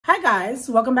Hi guys,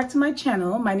 welcome back to my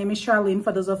channel. My name is Charlene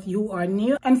for those of you who are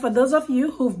new, and for those of you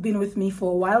who've been with me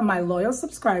for a while, my loyal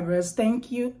subscribers,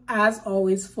 thank you as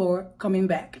always for coming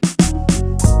back.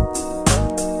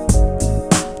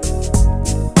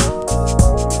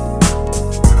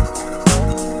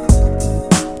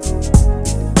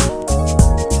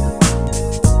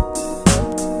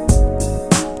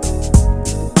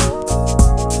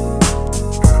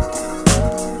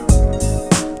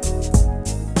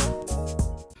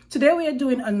 Today we are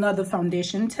doing another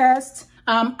foundation test.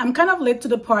 I'm kind of late to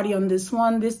the party on this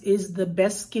one. This is the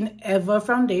Best Skin Ever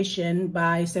foundation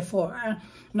by Sephora.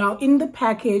 Now in the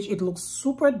package, it looks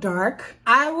super dark.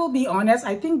 I will be honest,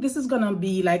 I think this is gonna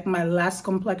be like my last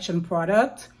complexion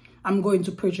product I'm going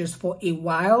to purchase for a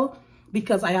while,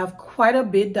 because I have quite a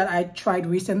bit that I tried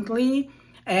recently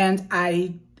and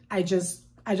I just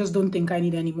don't think I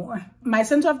need any more. My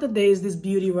center of the day is this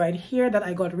beauty right here that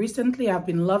I got recently. I've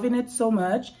been loving it so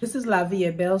much. This is La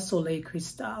Vie Belle Soleil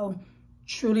Cristal.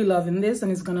 Truly loving this,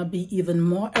 and it's gonna be even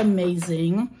more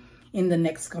amazing in the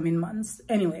next coming months.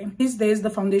 Anyway, these days the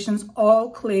foundations all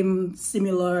claim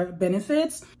similar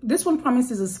benefits. This one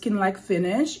promises a skin-like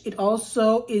finish. It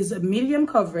also is a medium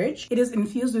coverage. It is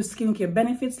infused with skincare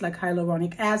benefits like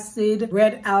hyaluronic acid,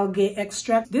 red algae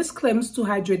extract. This claims to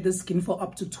hydrate the skin for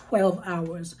up to 12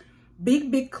 hours.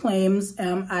 Big claims.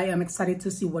 I am excited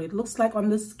to see what it looks like on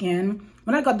the skin.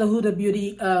 When I got the Huda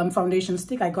Beauty foundation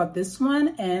stick, I got this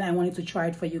one and I wanted to try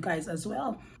it for you guys as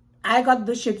well. I got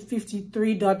the shade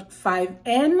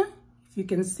 53.5N, if you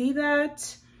can see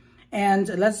that. And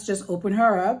let's just open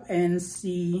her up and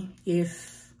see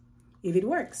if it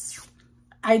works.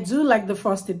 I do like the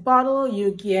frosted bottle. You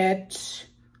get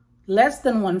less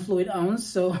than 1 fluid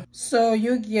ounce. So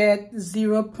you get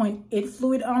 0.8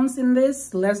 fluid ounce in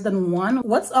this, less than 1.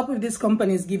 What's up with this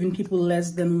company is giving people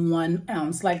less than 1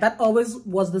 ounce? Like that always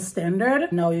was the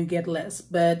standard. Now you get less.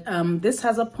 But this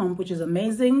has a pump, which is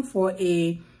amazing for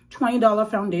a $20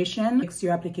 foundation. Makes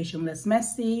your application less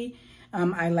messy.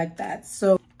 I like that.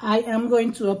 So I am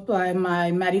going to apply my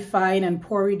mattifying and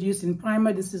pore reducing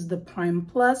primer. This is the Prime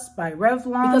Plus by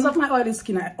Revlon. Because of my oily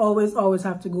skin, I always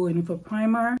have to go in for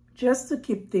primer just to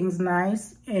keep things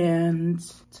nice and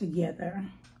together.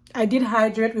 I did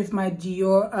hydrate with my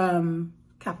Dior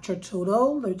Capture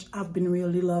Total, which I've been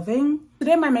really loving.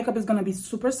 Today my makeup is gonna be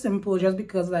super simple just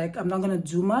because like I'm not gonna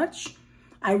do much.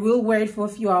 I will wear it for a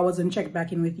few hours and check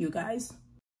back in with you guys.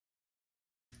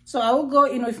 So I will go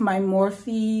in with my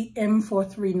Morphe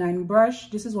M439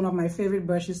 brush. This is one of my favorite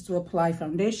brushes to apply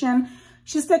foundation.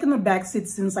 She's taken the back seat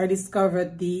since I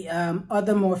discovered the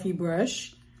other Morphe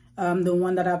brush, the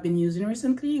one that I've been using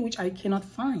recently, which I cannot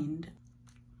find.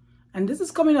 And this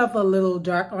is coming up a little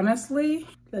dark, honestly.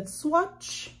 Let's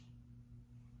swatch.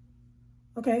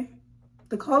 Okay,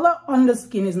 the color on the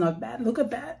skin is not bad. Look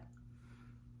at that.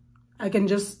 I can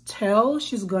just tell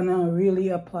she's gonna really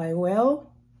apply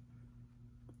well.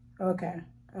 Okay.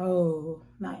 Oh,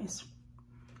 nice.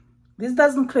 This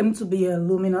doesn't claim to be a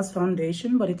luminous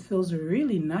foundation, but it feels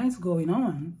really nice going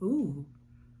on. Ooh.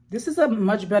 This is a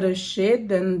much better shade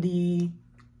than the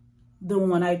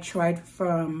one I tried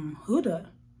from Huda.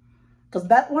 Because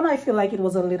that one I feel like it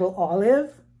was a little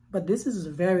olive, but this is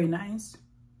very nice.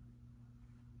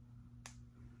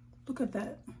 Look at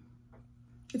that.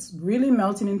 It's really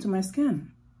melting into my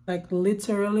skin, like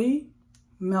literally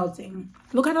melting.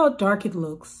 Look at how dark it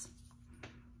looks.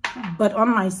 But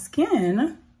on my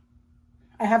skin,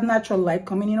 I have natural light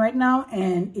coming in right now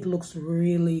and it looks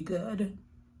really good.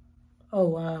 Oh,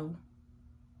 wow.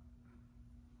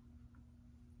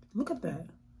 Look at that.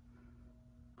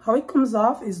 How it comes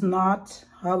off is not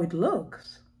how it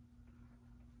looks.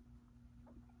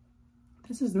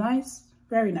 This is nice,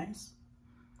 very nice.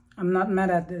 I'm not mad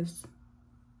at this.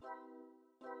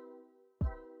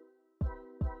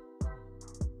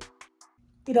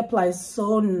 It applies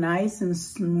so nice and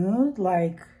smooth,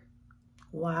 like,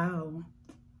 wow.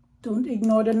 Don't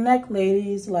ignore the neck,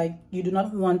 ladies. Like, you do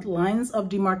not want lines of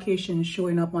demarcation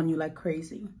showing up on you like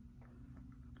crazy.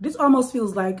 This almost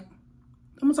feels like,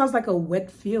 almost sounds like a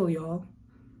wet feel, y'all.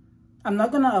 I'm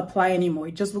not gonna apply anymore.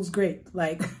 It just looks great.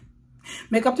 Like,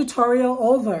 makeup tutorial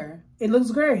over. It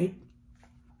looks great.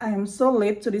 I am so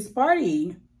late to this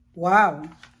party. Wow.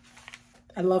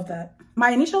 I love that.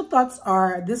 My initial thoughts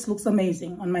are this looks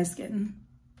amazing on my skin.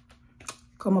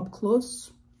 Come up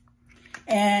close.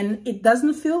 And it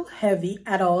doesn't feel heavy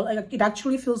at all. It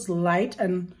actually feels light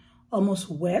and almost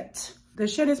wet. The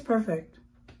shade is perfect.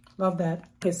 Love that.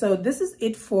 Okay, so this is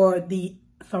it for the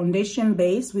foundation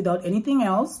base without anything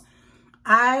else.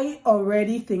 I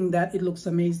already think that it looks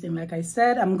amazing. Like I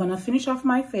said, I'm gonna finish off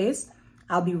my face.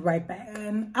 I'll be right back.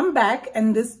 And I'm back,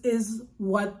 and this is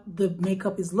what the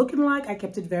makeup is looking like. I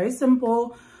kept it very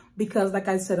simple because, like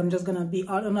I said, I'm just gonna be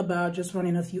out and about, just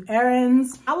running a few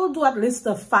errands. I will do at least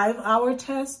a 5-hour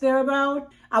test thereabout.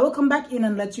 I will come back in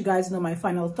and let you guys know my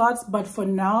final thoughts, but for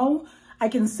now, I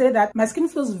can say that my skin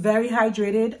feels very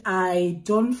hydrated. I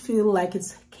don't feel like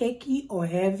it's cakey or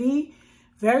heavy.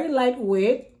 Very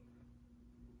lightweight,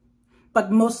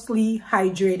 but mostly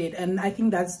hydrated. And I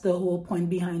think that's the whole point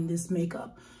behind this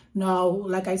makeup. Now,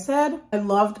 like I said, I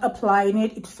loved applying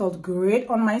it. It felt great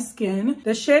on my skin.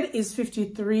 The shade is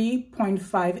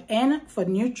 53.5N for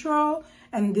neutral.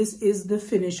 And this is the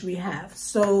finish we have.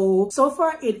 So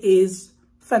far it is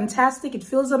fantastic. It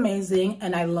feels amazing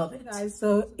and I love it, guys.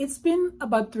 So it's been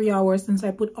about 3 hours since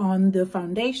I put on the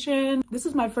foundation. This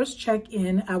is my first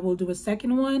check-in. I will do a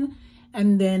second one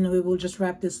and then we will just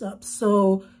wrap this up.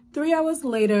 So 3 hours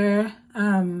later,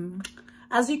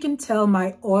 as you can tell,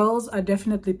 my oils are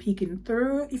definitely peeking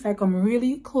through. If I come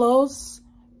really close,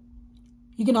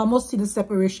 you can almost see the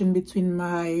separation between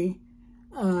my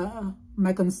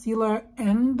my concealer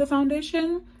and the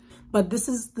foundation. But this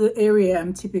is the area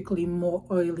I'm typically more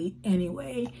oily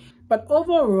anyway. But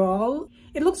overall,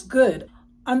 it looks good.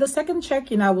 On the second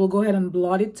check-in, I will go ahead and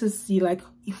blot it to see like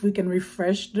if we can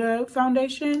refresh the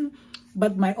foundation.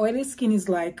 But my oily skin is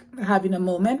like having a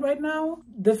moment right now.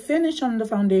 The finish on the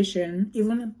foundation,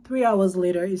 even 3 hours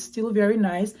later, is still very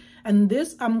nice. And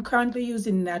this, I'm currently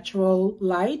using Natural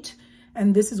Light.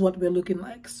 And this is what we're looking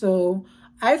like. So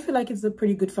I feel like it's a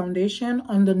pretty good foundation.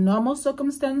 On the normal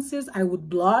circumstances, I would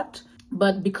blot,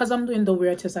 but because I'm doing the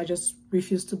wear test, I just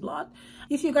refuse to blot.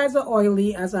 If you guys are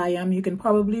oily as I am, you can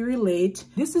probably relate.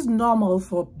 This is normal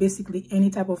for basically any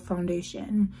type of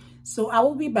foundation. So I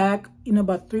will be back in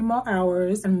about 3 more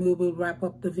hours and we will wrap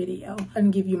up the video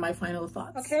and give you my final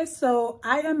thoughts. Okay, so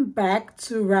I am back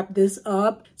to wrap this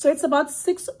up. So it's about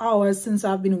 6 hours since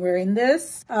I've been wearing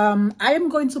this. I am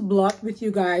going to blot with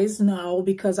you guys now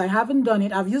because I haven't done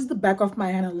it. I've used the back of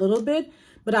my hand a little bit,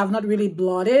 but I've not really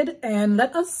blotted. And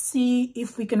let us see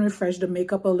if we can refresh the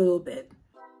makeup a little bit.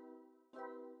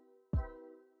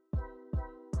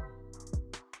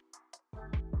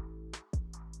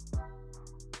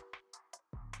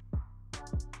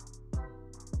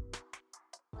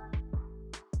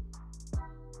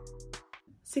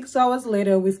 Six hours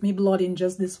later with me blotting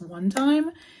just this one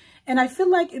time, and I feel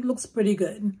like it looks pretty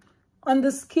good. On the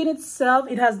skin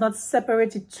itself, it has not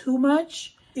separated too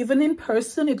much. Even in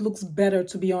person, it looks better,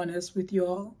 to be honest with you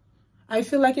all. I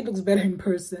feel like it looks better in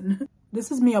person.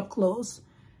 This is me up close.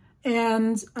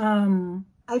 And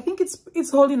I think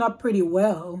it's holding up pretty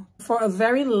well. For a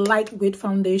very lightweight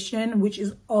foundation, which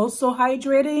is also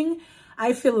hydrating,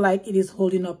 I feel like it is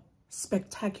holding up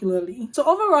spectacularly. So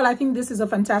overall, I think this is a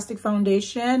fantastic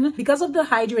foundation. Because of the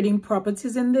hydrating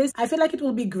properties in this, I feel like it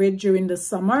will be great during the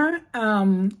summer.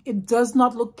 It does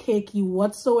not look cakey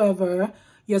whatsoever.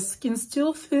 Your skin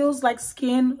still feels like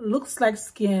skin, looks like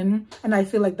skin, and I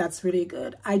feel like that's really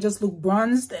good. I just look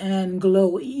bronzed and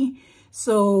glowy.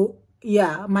 So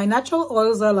yeah, my natural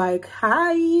oils are like,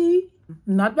 hi,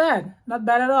 not bad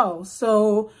at all.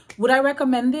 So would I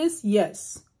recommend this?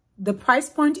 Yes. The price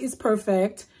point is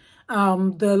perfect.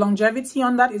 The longevity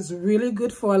on that is really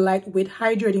good for a lightweight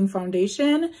hydrating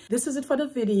foundation. This is it for the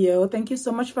video. Thank you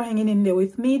so much for hanging in there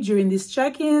with me during these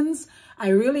check-ins. I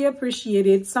really appreciate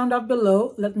it. Sound off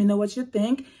below. Let me know what you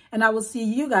think. And I will see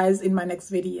you guys in my next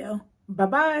video.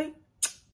 Bye-bye.